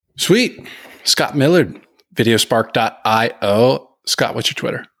Sweet. Scott Millard, videospark.io. Scott, what's your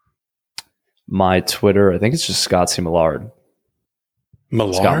Twitter? My Twitter, I think it's just Scott C. Millard.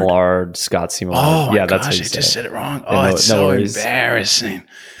 Millard? Scott Millard, Scott C. Millard. Oh, yeah, that's how you I say just it. said it wrong. Yeah, It's so embarrassing.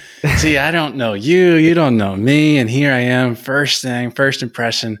 See, I don't know you. You don't know me. And here I am. First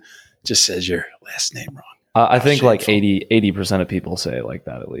impression, just says your last name wrong. I think like 80% of people say it like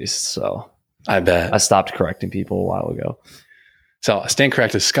that at least. So I bet. I stopped correcting people a while ago. So stand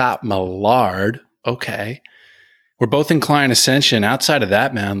corrected. Scott Millard. Okay. We're both in client ascension. Outside of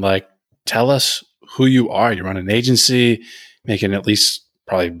that, man, like tell us who you are. You run an agency, making at least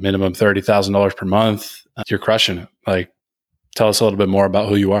probably minimum $30,000 per month. You're crushing it. Like, tell us a little bit more about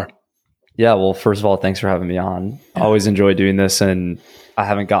who you are. Yeah. Well, first of all, thanks for having me on. I always enjoy doing this, and I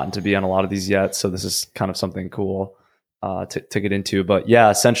haven't gotten to be on a lot of these yet. So this is kind of something cool to get into. But yeah,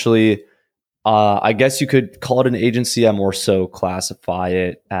 essentially, I guess you could call it an agency. I more so classify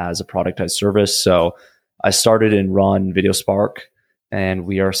it as a productized service. So I started and run VideoSpark, and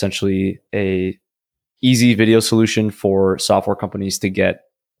we are essentially a easy video solution for software companies to get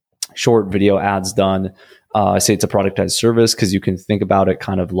short video ads done. I say it's a productized service because you can think about it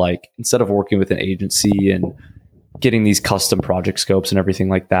kind of like, instead of working with an agency and getting these custom project scopes and everything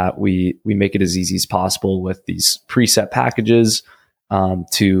like that, we make it as easy as possible with these preset packages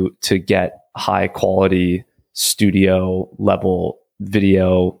to get high quality studio level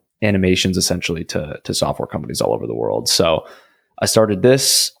video animations essentially to software companies all over the world. So I started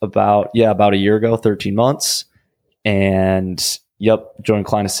this about a year ago, 13 months. And joined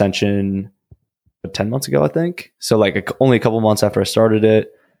Client Ascension 10 months ago, I think. So like only a couple months after I started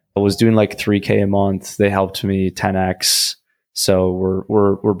it, I was doing like $3,000 a month. They helped me 10x. So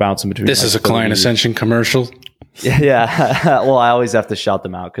we're bouncing between. This is a Client Ascension commercial. Yeah. Well, I always have to shout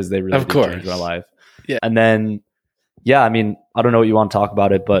them out because they really changed my life. Yeah. And then, I mean, I don't know what you want to talk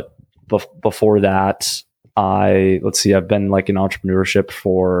about it, but before that, I've been like in entrepreneurship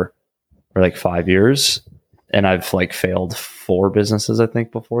for like 5 years, and I've like failed 4 businesses, I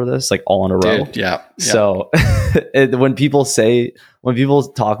think, before this, like all in a row. Dude, yeah. So when people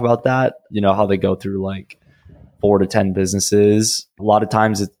talk about that, you know, how they go through like 4 to 10 businesses, a lot of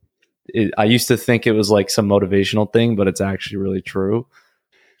times I used to think it was like some motivational thing, but it's actually really true.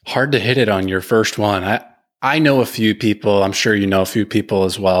 Hard to hit it on your first one. I know a few people, I'm sure you know a few people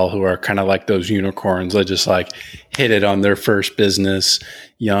as well, who are kind of like those unicorns. They just like hit it on their first business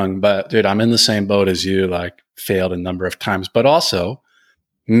young. But dude, I'm in the same boat as you, like failed a number of times, but also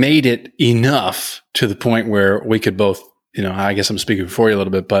made it enough to the point where we could both, you know, I guess I'm speaking for you a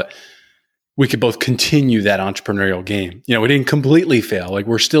little bit, but we could both continue that entrepreneurial game. You know, we didn't completely fail. Like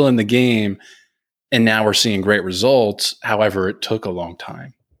we're still in the game, and now we're seeing great results. However, it took a long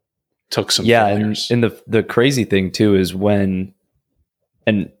time. Took some failures. And the crazy thing too is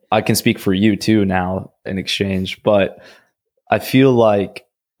and I can speak for you too now in exchange, but I feel like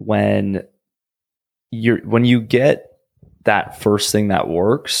when you get that first thing that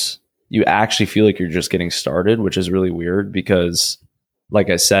works, you actually feel like you're just getting started, which is really weird because, like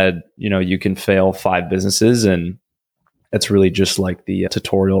I said, you know, you can fail 5 businesses and it's really just like the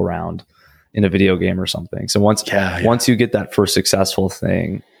tutorial round in a video game or something. So once you get that first successful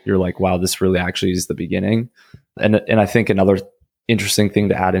thing, you're like, wow, this really actually is the beginning. And I think another interesting thing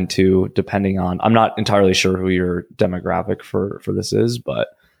to add into, depending on, I'm not entirely sure who your demographic for this is, but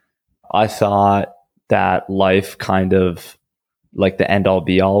I thought that life kind of like the end all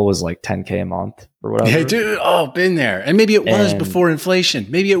be all was like $10,000 a month or whatever. Yeah, dude. Oh, been there. And maybe it was before inflation.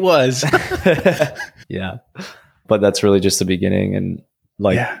 Maybe it was. Yeah. But that's really just the beginning, and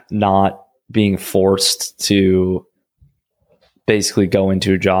like not being forced to basically go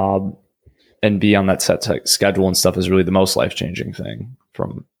into a job and be on that set schedule and stuff is really the most life-changing thing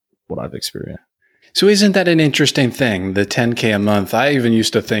from what I've experienced. So isn't that an interesting thing? The $10,000 a month. I even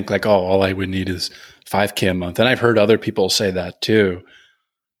used to think like, oh, all I would need is $5,000 a month. And I've heard other people say that too.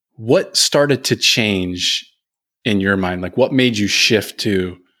 What started to change in your mind? Like what made you shift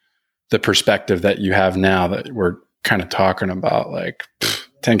to the perspective that you have now that we're kind of talking about? Like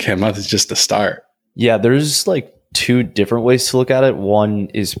 $10,000 a month is just the start. Yeah, there's like 2 different ways to look at it. One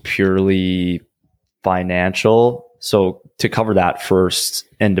is purely financial. So to cover that first,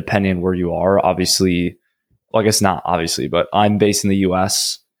 and depending on where you are, obviously, well, I guess not obviously, but I'm based in the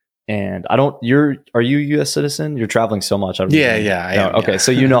US, and are you a US citizen? You're traveling so much. I am, okay.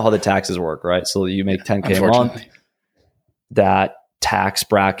 So you know how the taxes work, right? So you make $10,000 a month. That tax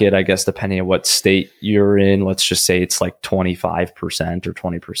bracket, I guess, depending on what state you're in, let's just say it's like 25% or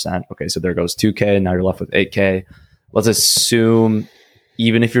 20%. Okay. So there goes $2,000. And now you're left with $8,000. Let's assume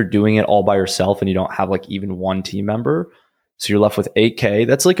even if you're doing it all by yourself and you don't have like even one team member. So you're left with 8K.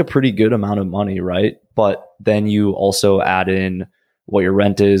 That's like a pretty good amount of money, right? But then you also add in what your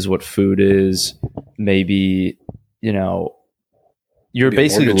rent is, what food is, maybe, you know, you're Maybe a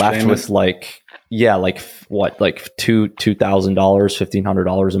basically mortgage left payment. with like, yeah, like what, like $2,000,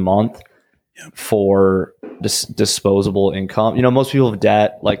 $1,500 a month Yep. for disposable income. You know, most people have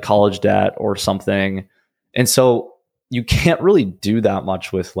debt, like college debt or something. And so you can't really do that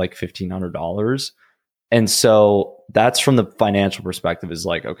much with like $1,500. And so that's from the financial perspective is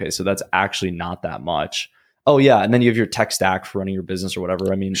like, okay, so that's actually not that much. Oh yeah. And then you have your tech stack for running your business or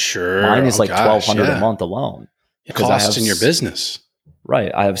whatever. I mean, Sure. mine is Oh like gosh, 1,200 a yeah. month alone because Costs in your business.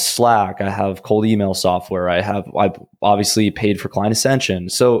 right. I have Slack, I have cold email software. I've obviously paid for client ascension.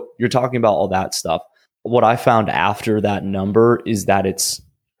 So you're talking about all that stuff. What I found after that number is that it's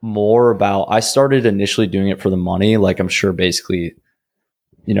more about, I started initially doing it for the money. Like I'm sure basically,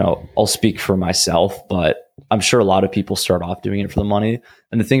 you know, I'll speak for myself, but I'm sure a lot of people start off doing it for the money.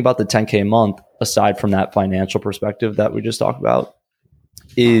 And the thing about the 10K a month, aside from that financial perspective that we just talked about,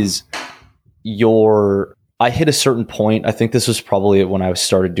 is I hit a certain point. I think this was probably when I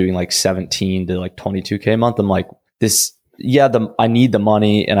started doing like 17 to like 22K a month. I'm like, I need the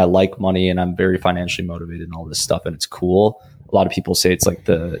money and I like money and I'm very financially motivated and all this stuff. And it's cool. A lot of people say it's like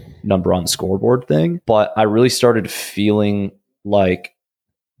the number on the scoreboard thing, but I really started feeling like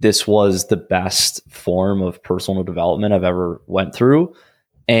this was the best form of personal development I've ever went through.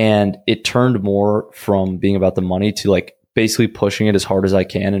 And it turned more from being about the money to like basically pushing it as hard as I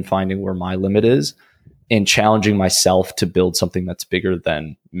can and finding where my limit is and challenging myself to build something that's bigger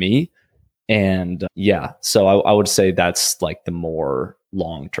than me. And yeah, so I would say that's like the more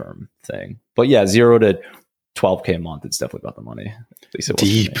long-term thing. But yeah, 0 to 12K a month, it's definitely about the money. At least it was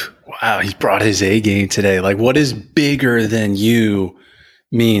Deep. Wow, he brought his A game today. Like, what is bigger than you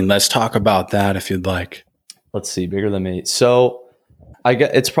mean? Let's talk about that if you'd like. Let's see, bigger than me. So I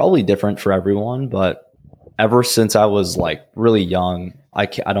get it's probably different for everyone, but ever since I was like really young, I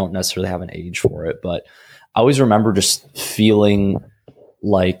don't necessarily have an age for it, but I always remember just feeling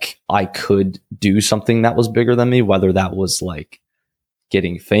like I could do something that was bigger than me, whether that was like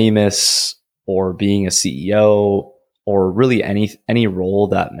getting famous or being a CEO or really any role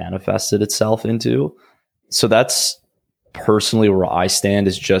that manifested itself into. So that's personally where I stand,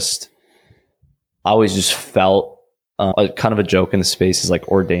 is just I always just felt a kind of a joke in the space is like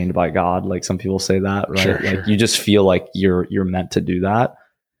ordained by God. Like some people say that, right? Sure, like sure. you just feel like you're meant to do that.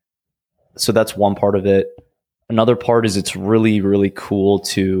 So that's one part of it. Another part is it's really, really cool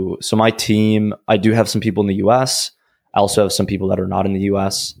so my team, I do have some people in the US. I also have some people that are not in the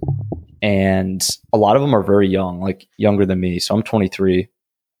US. And a lot of them are very young, like younger than me. So I'm 23.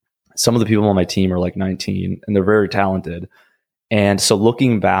 Some of the people on my team are like 19 and they're very talented. And so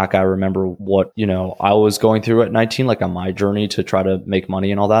looking back, I remember what, you know, I was going through at 19, like on my journey to try to make money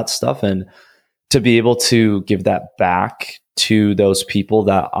and all that stuff. And to be able to give that back to those people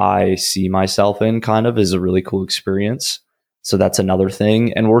that I see myself in kind of is a really cool experience. So that's another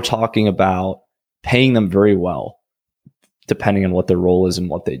thing. And we're talking about paying them very well, depending on what their role is and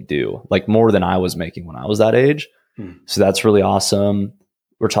what they do, like more than I was making when I was that age. So that's really awesome.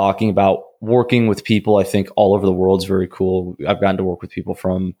 We're talking about working with people. I think all over the world is very cool. I've gotten to work with people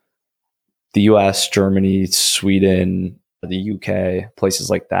from the US, Germany, Sweden, the UK, places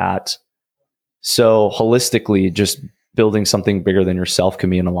like that. So holistically, just building something bigger than yourself can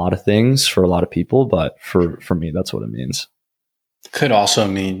mean a lot of things for a lot of people. But for me, that's what it means. Could also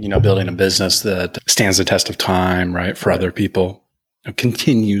mean, you know, building a business that stands the test of time, right? For other people. It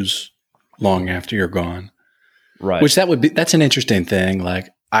continues long after you're gone. Right. Which that's an interesting thing. Like,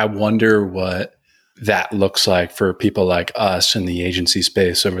 I wonder what that looks like for people like us in the agency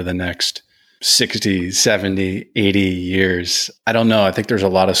space over the next 60, 70, 80 years. I don't know. I think there's a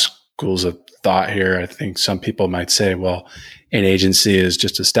lot of schools of thought here. I think some people might say, well, an agency is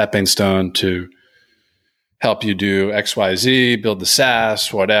just a stepping stone to help you do XYZ, build the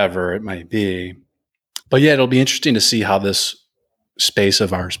SaaS, whatever it might be. But yeah, it'll be interesting to see how this space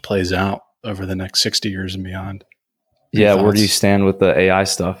of ours plays out over the next 60 years and beyond. Yeah. Where do you stand with the AI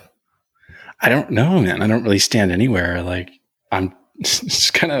stuff? I don't know, man. I don't really stand anywhere. Like, I'm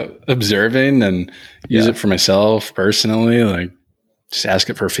just kind of observing and use it for myself personally. Like, just ask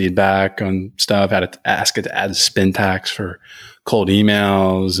it for feedback on stuff. Ask it to add spin tax for cold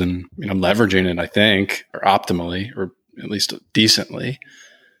emails, and I'm leveraging it, I think, or optimally, or at least decently.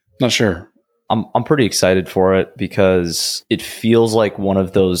 Not sure. I'm pretty excited for it because it feels like one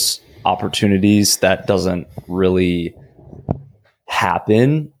of those opportunities that doesn't really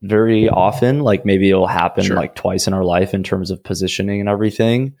happen very often. Like maybe it'll happen like twice in our life in terms of positioning and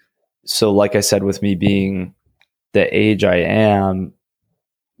everything. So like I said, with me being the age I am,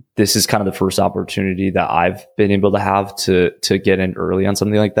 this is kind of the first opportunity that I've been able to have to get in early on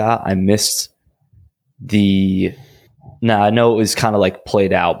something like that. I missed I know it was kind of like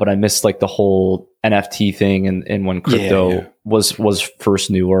played out, but I missed like the whole NFT thing and when crypto was first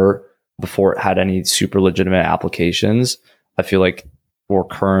newer before it had any super legitimate applications. I feel like we're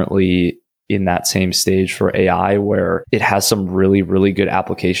currently in that same stage for AI where it has some really, really good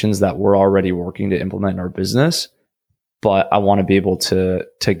applications that we're already working to implement in our business. But I want to be able to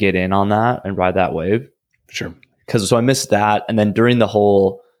get in on that and ride that wave. Sure. So I missed that. And then during the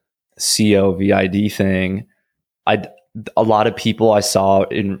whole COVID thing, a lot of people I saw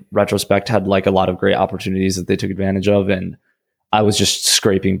in retrospect had like a lot of great opportunities that they took advantage of. And I was just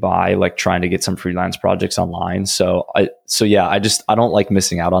scraping by, like trying to get some freelance projects online. So I don't like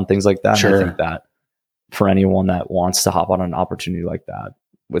missing out on things like that. Sure. And I think that for anyone that wants to hop on an opportunity like that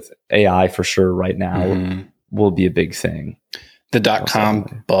with AI for sure right now will be a big thing. The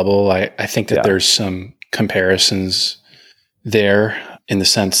 .com bubble, I think that there's some comparisons there in the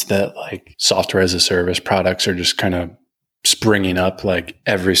sense that like software as a service products are just kind of springing up like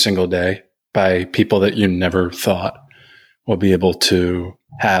every single day by people that you never thought will be able to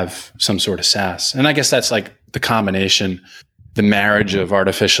have some sort of SaaS. And I guess that's like the combination, the marriage of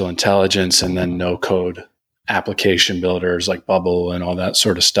artificial intelligence and then no code application builders like Bubble and all that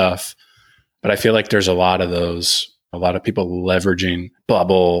sort of stuff. But I feel like there's a lot of people leveraging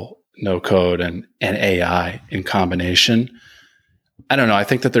Bubble, no code and AI in combination. I don't know. I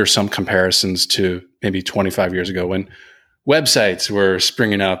think that there's some comparisons to maybe 25 years ago when websites were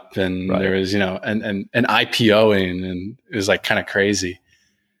springing up and there was, and IPOing, and it was like kind of crazy.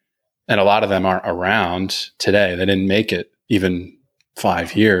 And a lot of them aren't around today. They didn't make it even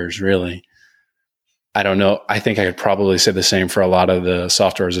 5 years, really. I don't know. I think I could probably say the same for a lot of the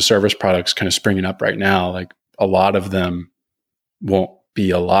software as a service products kind of springing up right now. Like a lot of them won't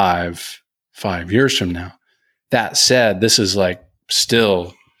be alive 5 years from now. That said, this is like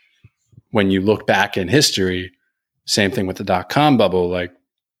still, when you look back in history, same thing with the .com bubble, like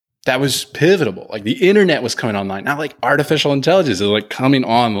that was pivotal. Like the internet was coming online, not like artificial intelligence is like coming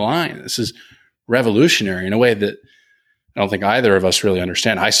online. This is revolutionary in a way that I don't think either of us really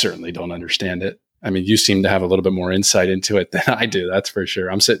understand. I certainly don't understand it. I mean, you seem to have a little bit more insight into it than I do. That's for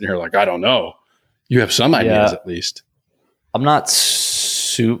sure. I'm sitting here like, I don't know. You have some ideas at least. I'm not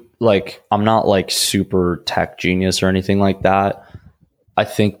super tech genius or anything like that. I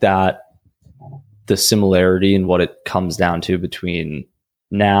think that the similarity in what it comes down to between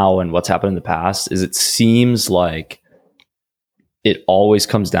now and what's happened in the past is it seems like it always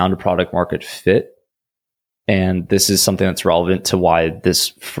comes down to product market fit. And this is something that's relevant to why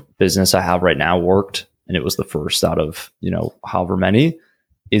this business I have right now worked. And it was the first out of, however many,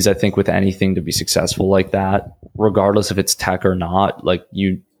 is I think with anything to be successful like that, regardless if it's tech or not, like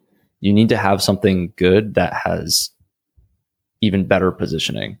you need to have something good that has even better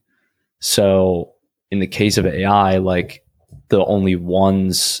positioning. So in the case of AI, like the only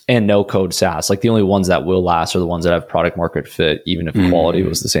ones, and no code SaaS, like the only ones that will last are the ones that have product market fit, even if quality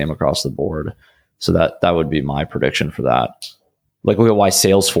was the same across the board. So that would be my prediction for that. Like look at why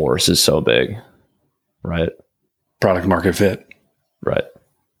Salesforce is so big, right? Product market fit. Right.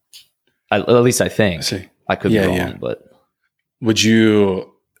 At least I think. I see. I could be wrong, but. Would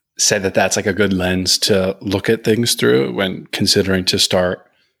you say that that's like a good lens to look at things through when considering to start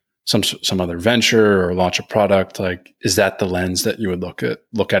some other venture or launch a product? Like, is that the lens that you would look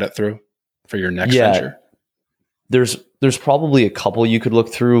at it through for your next venture? There's probably a couple you could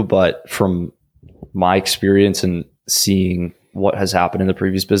look through, but from my experience and seeing what has happened in the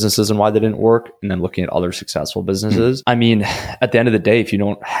previous businesses and why they didn't work, and then looking at other successful businesses. I mean, at the end of the day, if you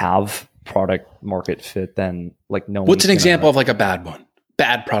don't have product market fit, then like no. What's an example of like a bad one?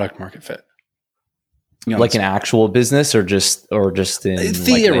 Bad product market fit. Like an actual business or just in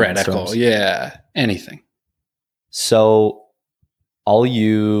theoretical, like anything. So I'll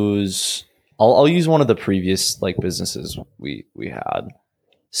use one of the previous like businesses we had.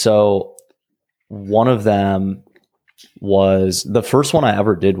 So one of them was, the first one I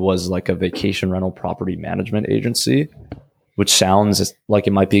ever did was like a vacation rental property management agency, which sounds like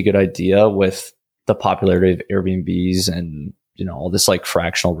it might be a good idea with the popularity of Airbnbs and all this like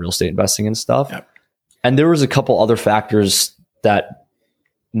fractional real estate investing and stuff. Yep. And there was a couple other factors that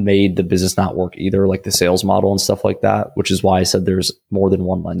made the business not work either, like the sales model and stuff like that, which is why I said there's more than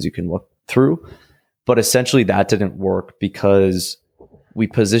one lens you can look through. But essentially that didn't work because we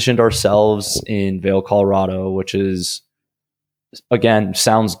positioned ourselves in Vail, Colorado, which is, again,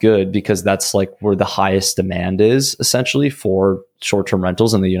 sounds good because that's like where the highest demand is essentially for short-term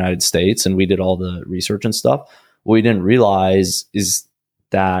rentals in the United States. And we did all the research and stuff. what we didn't realize is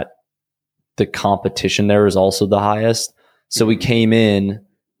that the competition there is also the highest. So we came in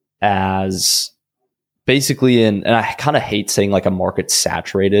as basically and I kind of hate saying like a market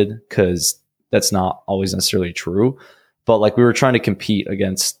saturated because that's not always necessarily true. But like we were trying to compete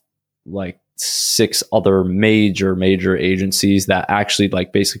against like 6 other major agencies that actually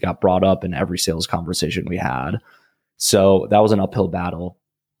like basically got brought up in every sales conversation we had. So that was an uphill battle.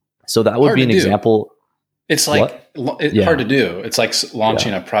 So that would be an example. It's like hard to do. It's like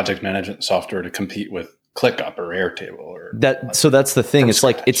launching a project management software to compete with ClickUp or Airtable or that. So that's the thing. It's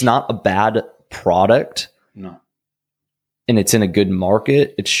scratch. Like it's not a bad product. No. And it's in a good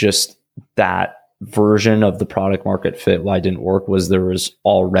market. It's just that version of the product market fit why it didn't work was there was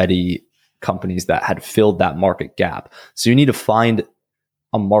already companies that had filled that market gap. So you need to find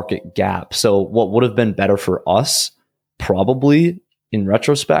a market gap. So what would have been better for us, probably in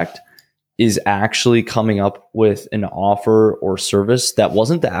retrospect, is actually coming up with an offer or service that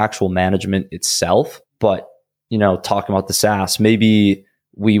wasn't the actual management itself, but, you know, talking about the SaaS, maybe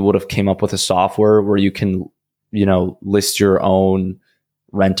we would have came up with a software where you can, you know, list your own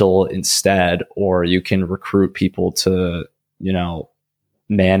rental instead, or you can recruit people to, you know,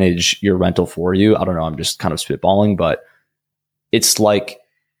 manage your rental for you. I don't know. I'm just kind of spitballing, but it's like,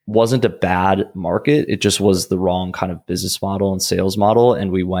 wasn't a bad market. It just was the wrong kind of business model and sales model.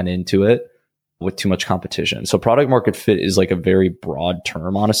 And we went into it with too much competition. So product market fit is like a very broad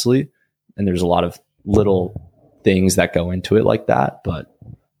term, honestly. And there's a lot of little things that go into it like that, but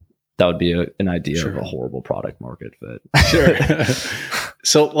that would be an idea of a horrible product market fit. Sure.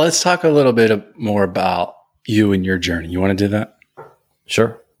 So let's talk a little bit more about you and your journey. You want to do that?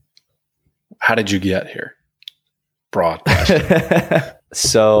 Sure. How did you get here? Broad question.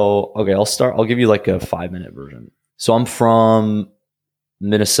 So, okay, I'll give you like a 5-minute version. So I'm from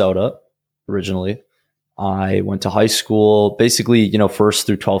Minnesota originally. I went to high school, basically, you know, 1st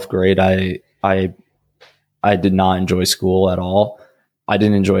through 12th grade. I did not enjoy school at all. I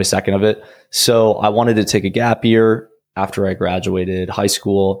didn't enjoy a second of it. So I wanted to take a gap year after I graduated high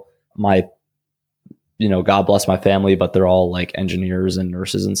school. You know, God bless my family, but they're all like engineers and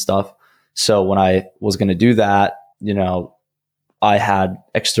nurses and stuff. So when I was going to do that, you know, I had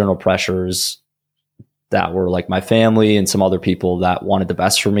external pressures that were like my family and some other people that wanted the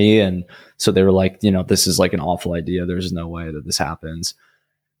best for me. And so they were like, you know, this is like an awful idea. There's no way that this happens.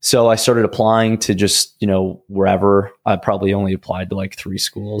 So I started applying to just, you know, wherever. I probably only applied to like 3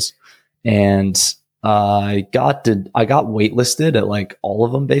 schools, and I got waitlisted at like all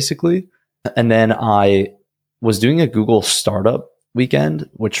of them basically. And then I was doing a Google startup weekend,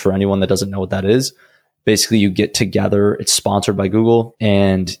 which for anyone that doesn't know what that is, basically you get together, it's sponsored by Google,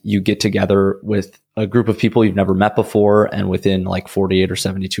 and you get together with a group of people you've never met before. And within like 48 or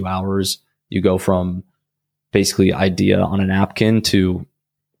 72 hours, you go from basically idea on a napkin to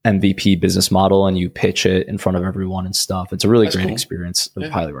MVP business model, and you pitch it in front of everyone and stuff. It's a really great experience. I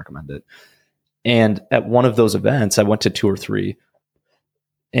highly recommend it. And at one of those events, I went to 2 or 3.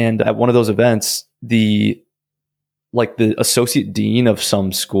 And at one of those events, the associate dean of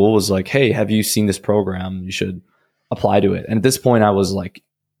some school was like, "Hey, have you seen this program? You should apply to it." And at this point, I was like,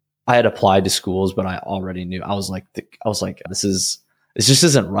 I had applied to schools, but I already knew. I was like, this just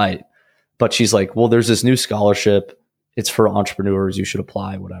isn't right. But she's like, "Well, there's this new scholarship. It's for entrepreneurs. You should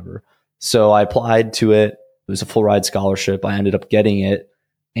apply, whatever." So I applied to it. It was a full ride scholarship. I ended up getting it.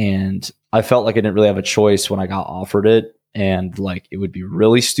 And I felt like I didn't really have a choice when I got offered it. And like, it would be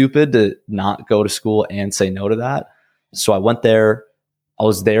really stupid to not go to school and say no to that. So I went there. I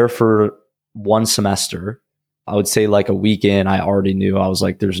was there for 1 semester. I would say like a week in, I already knew. I was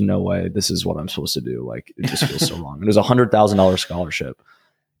like, there's no way this is what I'm supposed to do. Like, it just feels so wrong. And it was a $100,000 scholarship.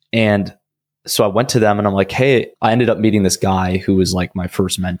 And so I went to them and I'm like, hey, I ended up meeting this guy who was like my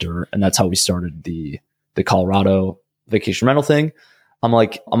first mentor. And that's how we started the Colorado vacation rental thing. I'm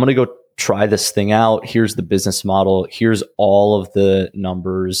like, I'm going to go try this thing out. Here's the business model. Here's all of the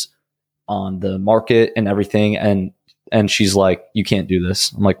numbers on the market and everything. And she's like, you can't do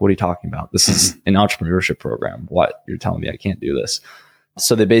this. I'm like, what are you talking about? This is an entrepreneurship program. What? You're telling me I can't do this?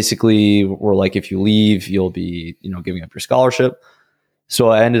 So they basically were like, if you leave, you'll be, you know, giving up your scholarship. So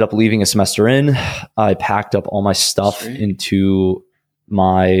I ended up leaving a semester in. I packed up all my stuff into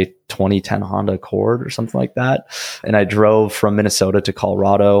my 2010 Honda Accord or something like that. And I drove from Minnesota to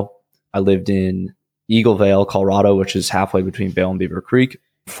Colorado. I lived in Eagle Vale, Colorado, which is halfway between Vail and Beaver Creek,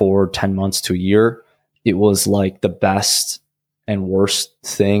 for 10 months to a year. It was like the best and worst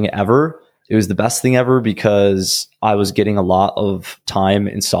thing ever. It was the best thing ever because I was getting a lot of time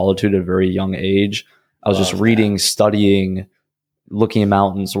in solitude at a very young age. I was just reading, studying, looking at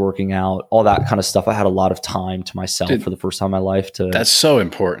mountains, working out, all that kind of stuff. I had a lot of time to myself for the first time in my life. That's so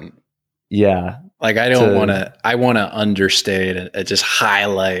important. Yeah. Like I want to understate and just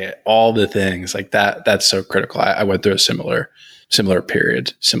highlight all the things like that. That's so critical. I went through a similar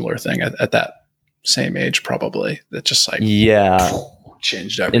period, similar thing at that same age, probably, that just like,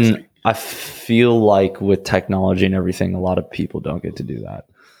 changed everything. And I feel like with technology and everything, a lot of people don't get to do that.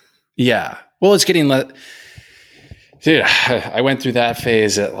 Yeah. Well, it's getting dude, I went through that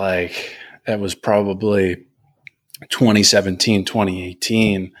phase at like, that was probably 2017,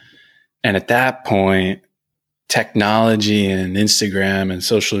 2018. And at that point, technology and Instagram and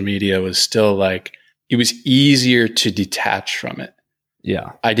social media was still like, it was easier to detach from it.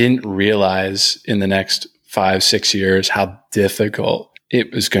 Yeah. I didn't realize in the next 5-6 years how difficult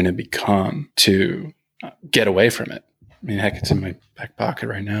it was going to become to get away from it. I mean, heck, it's in my back pocket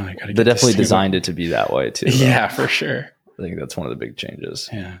right now. They definitely designed it to be that way too. Yeah, for sure. I think that's one of the big changes.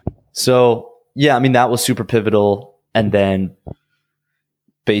 Yeah. So yeah, I mean, that was super pivotal. And then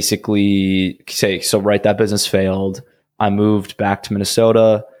basically that business failed. I moved back to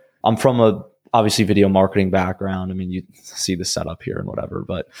Minnesota. I'm from a obviously video marketing background. I mean, you see the setup here and whatever,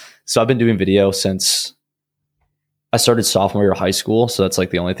 but so I've been doing video since I started sophomore year of high school. So that's like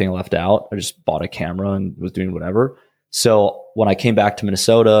the only thing I left out. I just bought a camera and was doing whatever. So when I came back to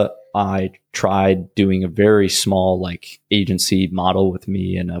Minnesota, I tried doing a very small like agency model with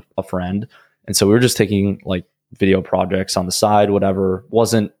me and a friend. And so we were just taking like video projects on the side, whatever.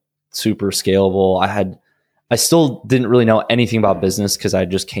 Wasn't super scalable. I still didn't really know anything about business because I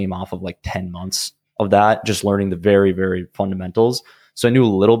just came off of like 10 months of that, just learning the very, very fundamentals. So I knew a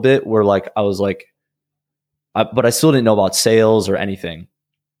little bit where like, I was like, but I still didn't know about sales or anything.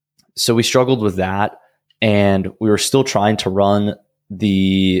 So we struggled with that. And we were still trying to run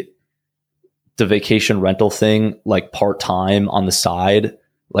the vacation rental thing like part-time on the side.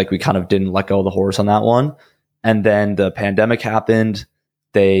 Like we kind of didn't let go of the horse on that one. And then the pandemic happened.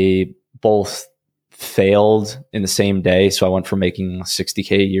 They both failed in the same day. So I went from making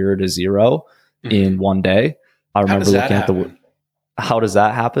 $60K a year to zero in one day. I remember looking at how does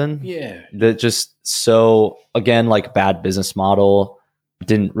that happen? Yeah. That just, so again, like bad business model,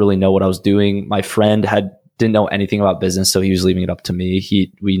 didn't really know what I was doing. My friend didn't know anything about business. So he was leaving it up to me.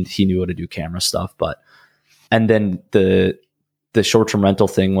 He knew how to do camera stuff, and then the short-term rental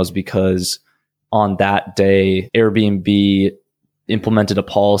thing was because on that day, Airbnb implemented a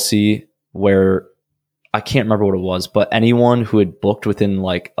policy where I can't remember what it was, but anyone who had booked within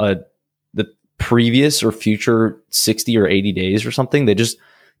like the previous or future 60 or 80 days or something, they just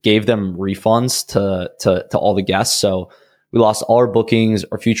gave them refunds to all the guests. So we lost all our bookings,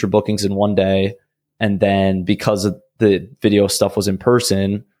 our future bookings in one day. And then because of the video stuff was in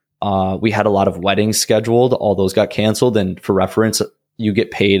person, we had a lot of weddings scheduled. All those got canceled. And for reference, you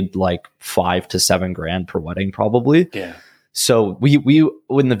get paid like $5 to $7 grand per wedding, probably. Yeah. So we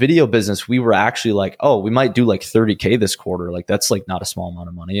in the video business, we were actually like, oh, we might do like 30K this quarter. Like that's like not a small amount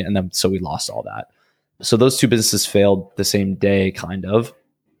of money. And then so we lost all that. So those two businesses failed the same day, kind of.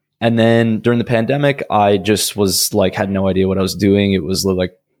 And then during the pandemic, I just was like, had no idea what I was doing. It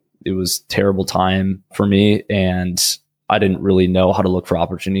was terrible time for me. And I didn't really know how to look for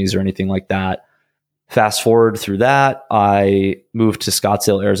opportunities or anything like that. Fast forward through that, I moved to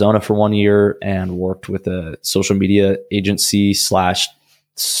Scottsdale, Arizona for 1 year and worked with a social media agency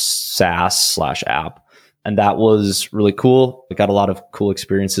 / SaaS / app. And that was really cool. I got a lot of cool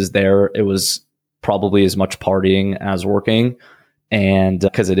experiences there. It was probably as much partying as working. And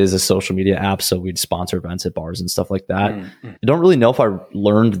because it is a social media app, so we'd sponsor events at bars and stuff like that. Mm-hmm. I don't really know if I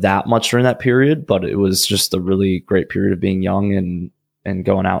learned that much during that period, but it was just a really great period of being young and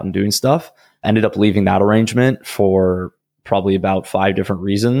going out and doing stuff. Ended up leaving that arrangement for probably about 5 different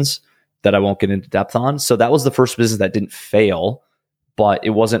reasons that I won't get into depth on. So that was the first business that didn't fail, but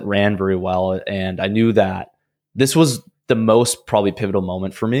it wasn't ran very well. And I knew that this was the most probably pivotal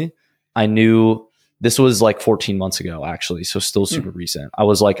moment for me. I knew this was like 14 months ago, actually. So still super recent. I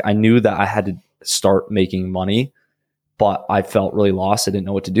was like, I knew that I had to start making money, but I felt really lost. I didn't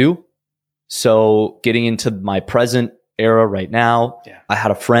know what to do. So getting into my present era right now, I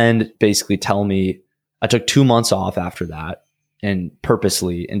had a friend basically tell me, I took 2 months off after that and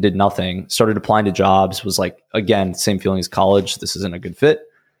purposely and did nothing, started applying to jobs, was like, again, same feeling as college. This isn't a good fit.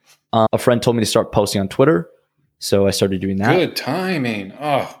 A friend told me to start posting on Twitter. So I started doing that. Good timing.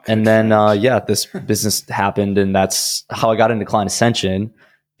 Oh, and then, this business happened. And that's how I got into Client Ascension.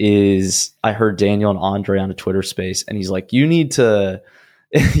 Is I heard Daniel and Andre on a Twitter space, and he's like, you need to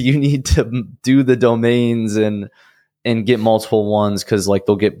do the domains and get multiple ones, because like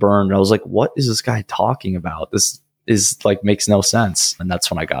they'll get burned. And I was like, what is this guy talking about? This is like makes no sense. And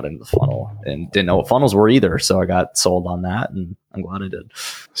that's when I got into the funnel and didn't know what funnels were either. So I got sold on that, and I'm glad I did.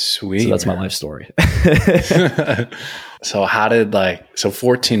 Sweet. So that's my life story. So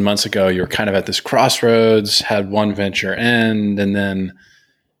 14 months ago, you were kind of at this crossroads, had one venture end, and then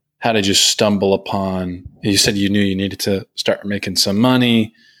how did you stumble upon, you said you knew you needed to start making some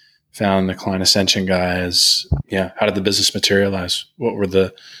money, found the Client Ascension guys. Yeah. How did the business materialize? What were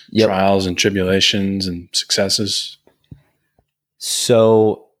the trials and tribulations and successes?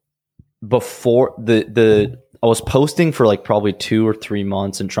 So before I was posting for like probably 2 or 3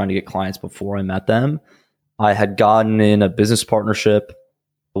 months and trying to get clients before I met them. I had gotten in a business partnership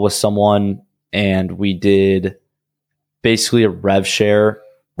with someone, and we did basically a rev share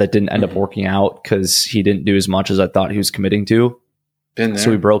that didn't end up working out because he didn't do as much as I thought he was committing to. Been there.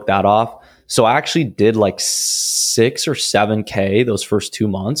 So we broke that off. So I actually did like 6 or 7K those first 2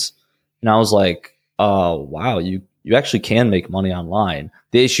 months. And I was like, oh, wow, you actually can make money online.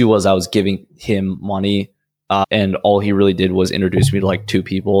 The issue was I was giving him money, and all he really did was introduce me to like 2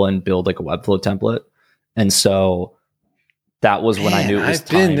 people and build like a Webflow template. And so that was when I knew it was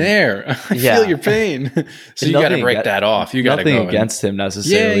time. I've been there. I feel your pain. So you got to break that off. You got to go. Nothing against him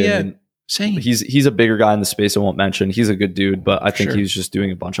necessarily. Yeah. I mean, same. He's a bigger guy in the space I won't mention. He's a good dude, but I think he was just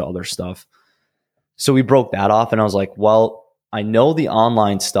doing a bunch of other stuff. So we broke that off, and I was like, well, I know the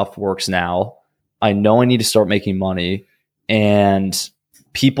online stuff works now. I know I need to start making money, and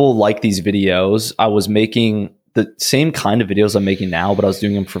people like these videos. I was making the same kind of videos I'm making now, but I was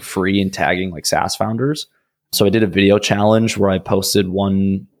doing them for free and tagging like SaaS founders. So I did a video challenge where I posted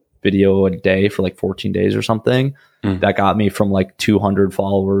 1 video a day for like 14 days or something. That got me from like 200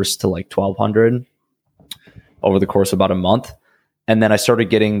 followers to like 1,200 over the course of about a month. And then I started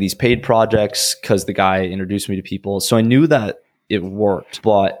getting these paid projects because the guy introduced me to people. So I knew that it worked,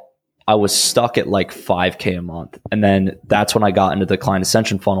 but I was stuck at like 5K a month. And then that's when I got into the Client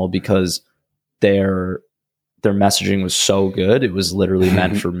Ascension funnel because their messaging was so good. It was literally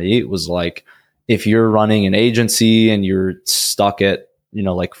meant for me. It was like, if you're running an agency and you're stuck at,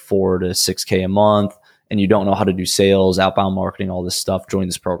 like 4 to 6K a month and you don't know how to do sales, outbound marketing, all this stuff, join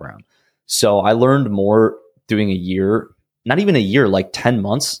this program. So I learned more doing a year, not even a year, like 10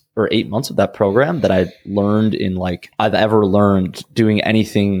 months or 8 months of that program that I learned in like I've ever learned doing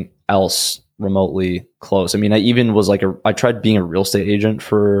anything else remotely close. I mean, I even was like I tried being a real estate agent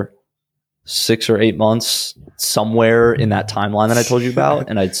for 6 or 8 months somewhere in that timeline that I told you about.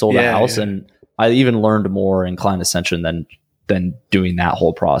 And I'd sold a house, and I even learned more in Client Ascension than doing that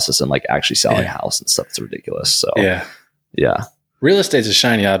whole process and like actually selling a house and stuff. It's ridiculous. So yeah. Real estate's a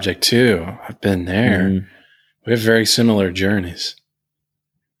shiny object too. I've been there. We have very similar journeys.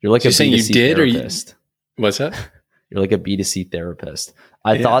 You're like a B2C therapist. What's that? You're like a B2C therapist.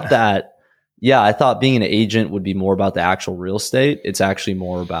 I thought being an agent would be more about the actual real estate. It's actually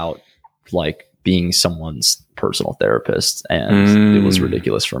more about like being someone's personal therapist, and it was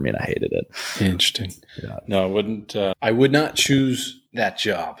ridiculous for me and I hated it. Interesting. Yeah. No, I would not choose that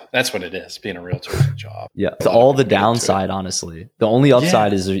job. That's what it is. Being a realtor is a job. Yeah. It's all the downside, honestly. The only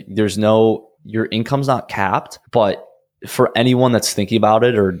upside is your income's not capped, but for anyone that's thinking about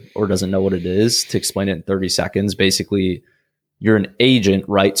it or doesn't know what it is, to explain it in 30 seconds, basically you're an agent,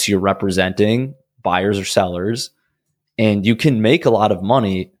 right? So you're representing buyers or sellers, and you can make a lot of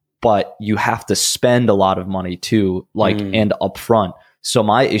money, but you have to spend a lot of money too, and upfront. So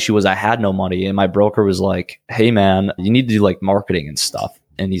my issue was I had no money, and my broker was like, hey man, you need to do like marketing and stuff.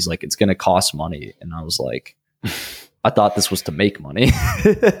 And he's like, it's going to cost money. And I was like, I thought this was to make money.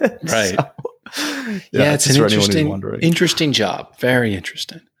 Right. It's an interesting job. Very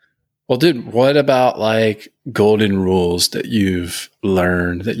interesting. Well, dude, what about like golden rules that you've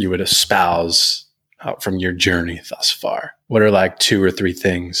learned that you would espouse out from your journey thus far? What are like 2 or 3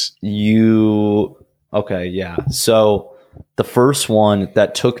 things? Okay. Yeah. So the first one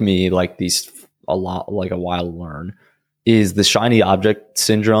that took me a while to learn is the shiny object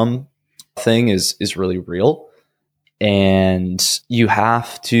syndrome thing is really real. And you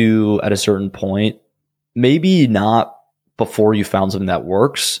have to, at a certain point, maybe not before you found something that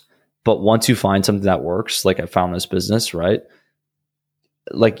works, but once you find something that works, like I found this business, right?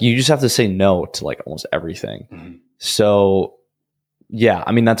 Like you just have to say no to like almost everything. Mm-hmm. So yeah,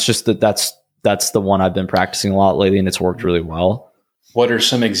 I mean, that's the one I've been practicing a lot lately, and it's worked really well. What are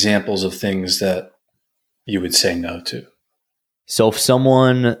some examples of things that you would say no to? So if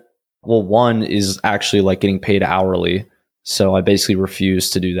one is actually like getting paid hourly. So I basically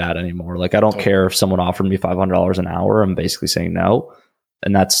refuse to do that anymore. Like I don't care if someone offered me $500 an hour. I'm basically saying no.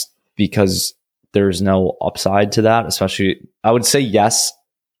 And that's because there's no upside to that. Especially I would say yes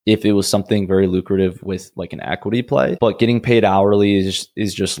if it was something very lucrative with like an equity play, but getting paid hourly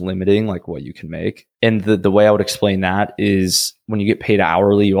is just limiting like what you can make. And the way I would explain that is when you get paid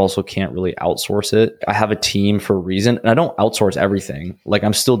hourly, you also can't really outsource it. I have a team for a reason, and I don't outsource everything. Like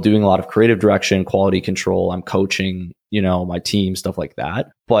I'm still doing a lot of creative direction, quality control. I'm coaching, my team, stuff like that.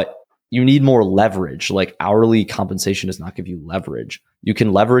 But you need more leverage. Like hourly compensation does not give you leverage. You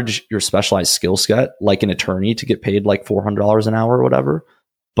can leverage your specialized skill set like an attorney to get paid like $400 an hour or whatever,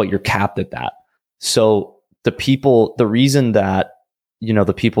 but you're capped at that. So the reason that,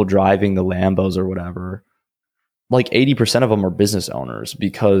 the people driving the Lambos or whatever, like 80% of them are business owners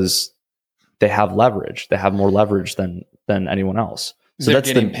because they have leverage. They have more leverage than anyone else. So they're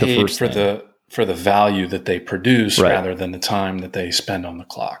that's getting the paid first thing. for the value that they produce Right. rather than the time that they spend on the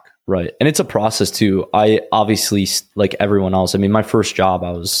clock. Right. And it's a process too. I obviously, like everyone else, I mean, my first job,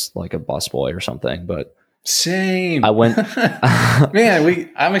 I was like a busboy or something, but Same. I went,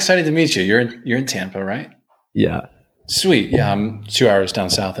 Man, I'm excited to meet you. You're in Tampa, right? yeah. Sweet. Yeah, I'm 2 hours down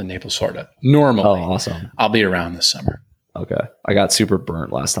south in Naples, Florida. Normally. Oh, awesome. I'll be around this summer. Okay. I got super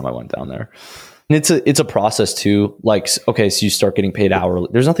burnt last time I went down there. And it's a process too. Like, okay, so you start getting paid hourly.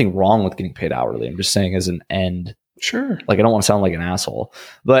 There's nothing wrong with getting paid hourly. I'm just saying as an end. Sure. Like, I don't want to sound like an asshole,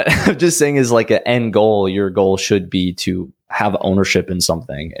 but I'm just saying as like an end goal, your goal should be to have ownership in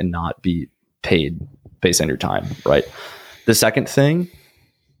something and not be paid based on your time, right? The second thing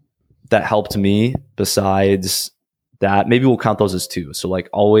that helped me besides that, maybe we'll count those as two. So like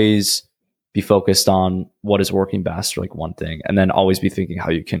always be focused on what is working best, or like one thing, and then always be thinking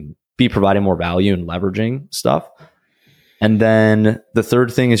how you can be providing more value and leveraging stuff. And then the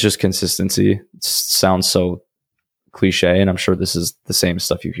third thing is just consistency. It sounds so cliche, and I'm sure this is the same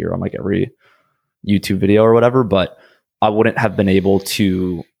stuff you hear on like every YouTube video or whatever, but I wouldn't have been able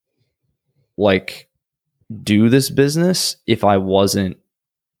to like do this business if I wasn't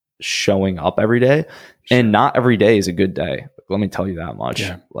showing up every day. Sure. And not every day is a good day. Let me tell you that much.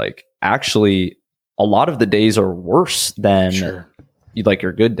 Yeah. Like actually a lot of the days are worse than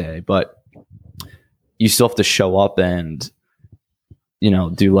your good day, but you still have to show up and,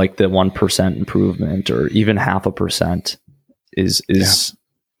 do like the 1% improvement or even 0.5% is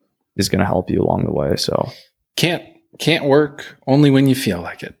going to help you along the way. So can't work only when you feel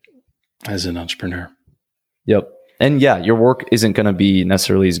like it as an entrepreneur. Yep. And yeah, your work isn't going to be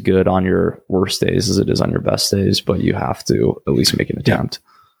necessarily as good on your worst days as it is on your best days, but you have to at least make an attempt.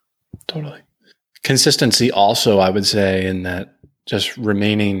 Yeah, totally. Consistency also, I would say, in that just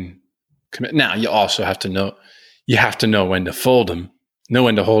remaining committed. Now, you also have to know when to fold them, know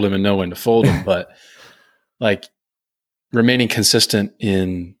when to hold them and know when to fold them. But like remaining consistent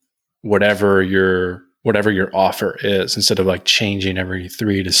in whatever your offer is, instead of like changing every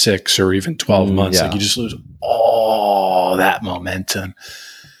 3 to 6 or even 12 months, like you just lose all that momentum.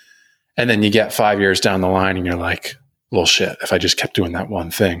 And then you get 5 years down the line and you're like, well, shit, if I just kept doing that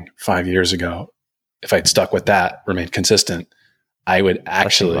one thing 5 years ago, if I'd stuck with that, remained consistent, I would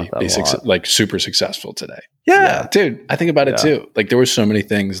actually be super successful today. Yeah, dude, I think about it too. Like there were so many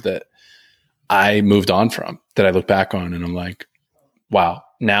things that I moved on from that I look back on and I'm like, wow,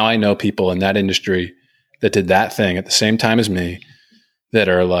 now I know people in that industry that did that thing at the same time as me that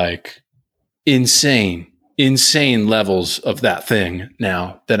are like insane levels of that thing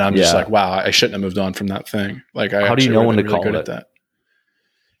now that I'm just like, wow, I shouldn't have moved on from that thing. Like, how do you know when to call it? At that.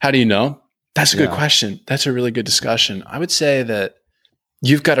 How do you know? That's a good question. That's a really good discussion. I would say that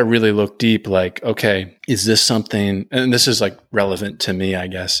you've got to really look deep, like, okay, is this something, and this is like relevant to me, I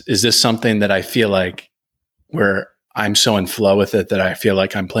guess, is this something that I feel like where I'm so in flow with it that I feel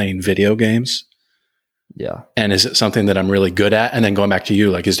like I'm playing video games? Yeah. And is it something that I'm really good at? And then going back to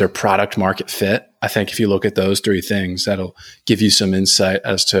you, like, is there product market fit? I think if you look at those 3 things, that'll give you some insight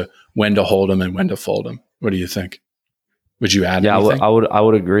as to when to hold them and when to fold them. What do you think? Would you add anything? Yeah, I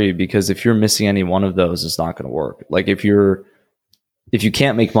would agree, because if you're missing any one of those, it's not going to work. Like if you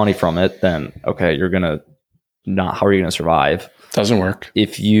can't make money from it, then okay, how are you going to survive? Doesn't work.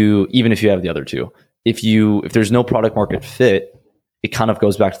 Even if you have the other two, if there's no product market fit, it kind of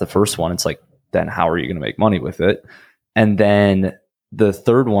goes back to the first one. It's like, then how are you going to make money with it? And then the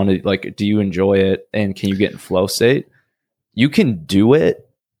third one, like, do you enjoy it and can you get in flow state? You can do it.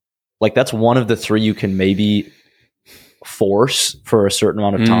 Like that's one of the 3 you can maybe force for a certain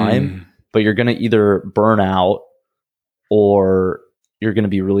amount of time, but you're going to either burn out or you're going to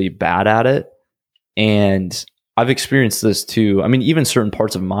be really bad at it. And I've experienced this too. I mean, even certain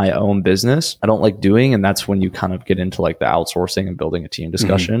parts of my own business, I don't like doing. And that's when you kind of get into like the outsourcing and building a team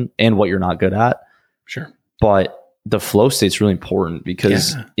discussion and what you're not good at. Sure. But the flow state's really important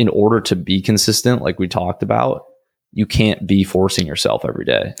because in order to be consistent, like we talked about, you can't be forcing yourself every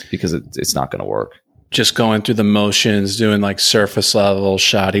day because it's not going to work. Just going through the motions, doing like surface level,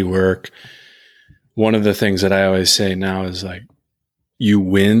 shoddy work. One of the things that I always say now is like, you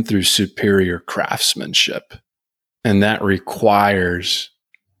win through superior craftsmanship. And that requires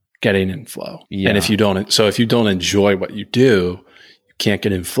getting in flow. Yeah. And if you don't enjoy what you do, you can't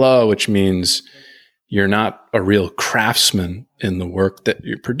get in flow, which means you're not a real craftsman in the work that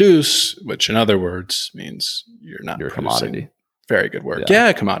you produce, which in other words means you're not a commodity. Very good work.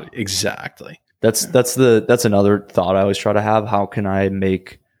 Yeah, commodity. Exactly. That's another thought I always try to have. How can I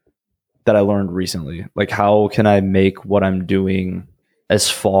make that I learned recently? Like, how can I make what I'm doing as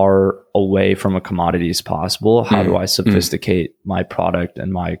far away from a commodity as possible? How do I sophisticate my product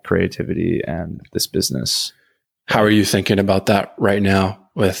and my creativity and this business? How are you thinking about that right now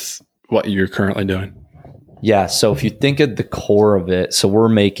with what you're currently doing? Yeah. So if you think of the core of it, so we're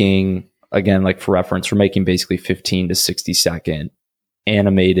making, again, like for reference, we're making basically 15 to 60 second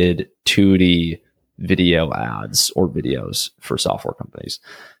animated 2D video ads or videos for software companies.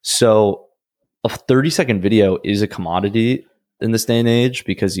 So a 30-second video is a commodity in this day and age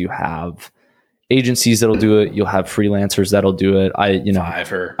because you have agencies that'll do it. You'll have freelancers that'll do it.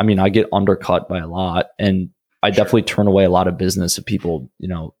 I get undercut by a lot, and I definitely turn away a lot of business of people,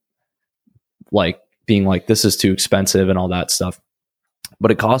 like being like, this is too expensive and all that stuff,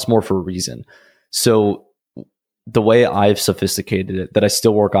 but it costs more for a reason. So the way I've sophisticated it, that I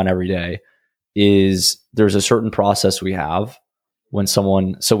still work on every day, is there's a certain process we have when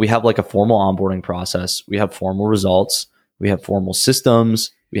so we have like a formal onboarding process. We have formal results. We have formal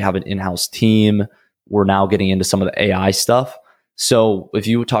systems. We have an in-house team. We're now getting into some of the AI stuff. So if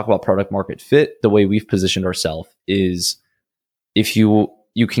you talk about product market fit, the way we've positioned ourselves is if you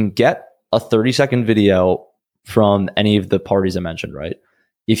can get a 30-second video from any of the parties I mentioned, right?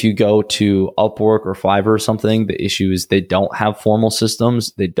 If you go to Upwork or Fiverr or something, the issue is they don't have formal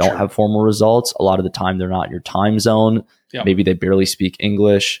systems. They don't have formal results. A lot of the time, they're not in your time zone. Yep. Maybe they barely speak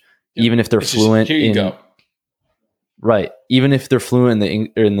English. Yep. Even if they're fluent in, right? Even if they're fluent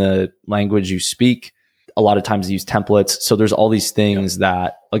in the language you speak, a lot of times they use templates. So there's all these things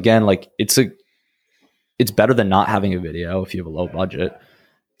that, again, like it's better than not having a video if you have a low budget.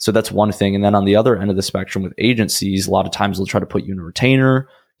 So that's one thing. And then on the other end of the spectrum with agencies, a lot of times they'll try to put you in a retainer.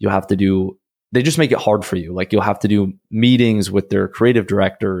 They just make it hard for you. Like you'll have to do meetings with their creative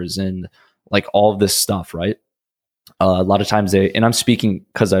directors and like all of this stuff, right? A lot of times and I'm speaking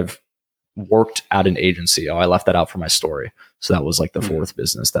because I've worked at an agency. I left that out for my story. So that was like the fourth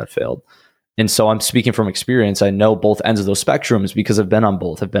business that failed. And so I'm speaking from experience. I know both ends of those spectrums because I've been on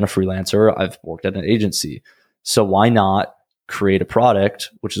both. I've been a freelancer. I've worked at an agency. So why not create a product,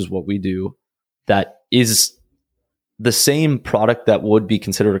 which is what we do, that is the same product that would be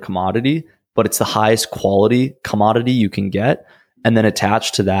considered a commodity, but it's the highest quality commodity you can get. And then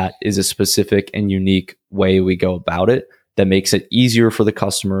attached to that is a specific and unique way we go about it that makes it easier for the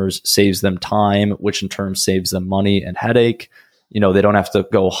customers, saves them time, which in turn saves them money and headache. They don't have to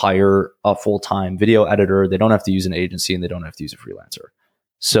go hire a full-time video editor. They don't have to use an agency, and they don't have to use a freelancer.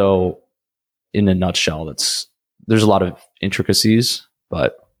 So in a nutshell, there's a lot of intricacies,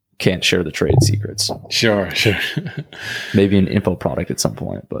 but can't share the trade secrets. Sure. Maybe an info product at some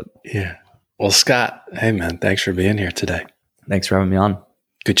point, but yeah. Well, Scott, hey man, thanks for being here today. Thanks for having me on.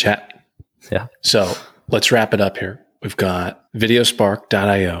 Good chat. Yeah. So let's wrap it up here. We've got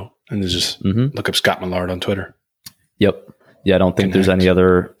videospark.io, and just look up Scott Millard on Twitter. Yep. Yeah, I don't think there's any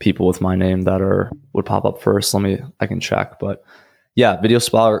other people with my name that would pop up first. I can check, but yeah,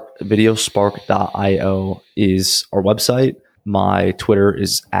 videospark.io is our website. My Twitter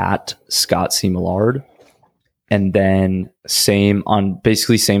is at Scott C. Millard. And then same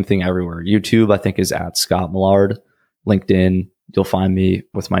thing everywhere. YouTube, I think, is at Scott Millard. LinkedIn, you'll find me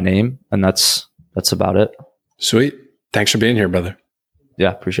with my name. And that's about it. Sweet. Thanks for being here, brother. Yeah,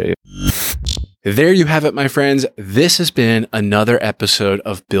 appreciate you. There you have it, my friends. This has been another episode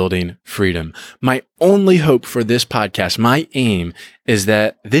of Building Freedom. My only hope for this podcast, my aim, is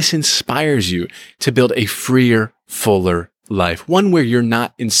that this inspires you to build a freer, fuller life, one where you're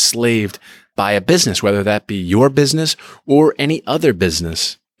not enslaved by a business, whether that be your business or any other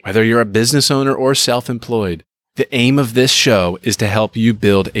business, whether you're a business owner or self-employed. The aim of this show is to help you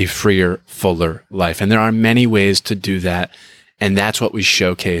build a freer, fuller life. And there are many ways to do that. And that's what we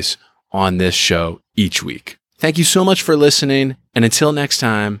showcase on this show each week. Thank you so much for listening. And until next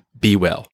time, be well.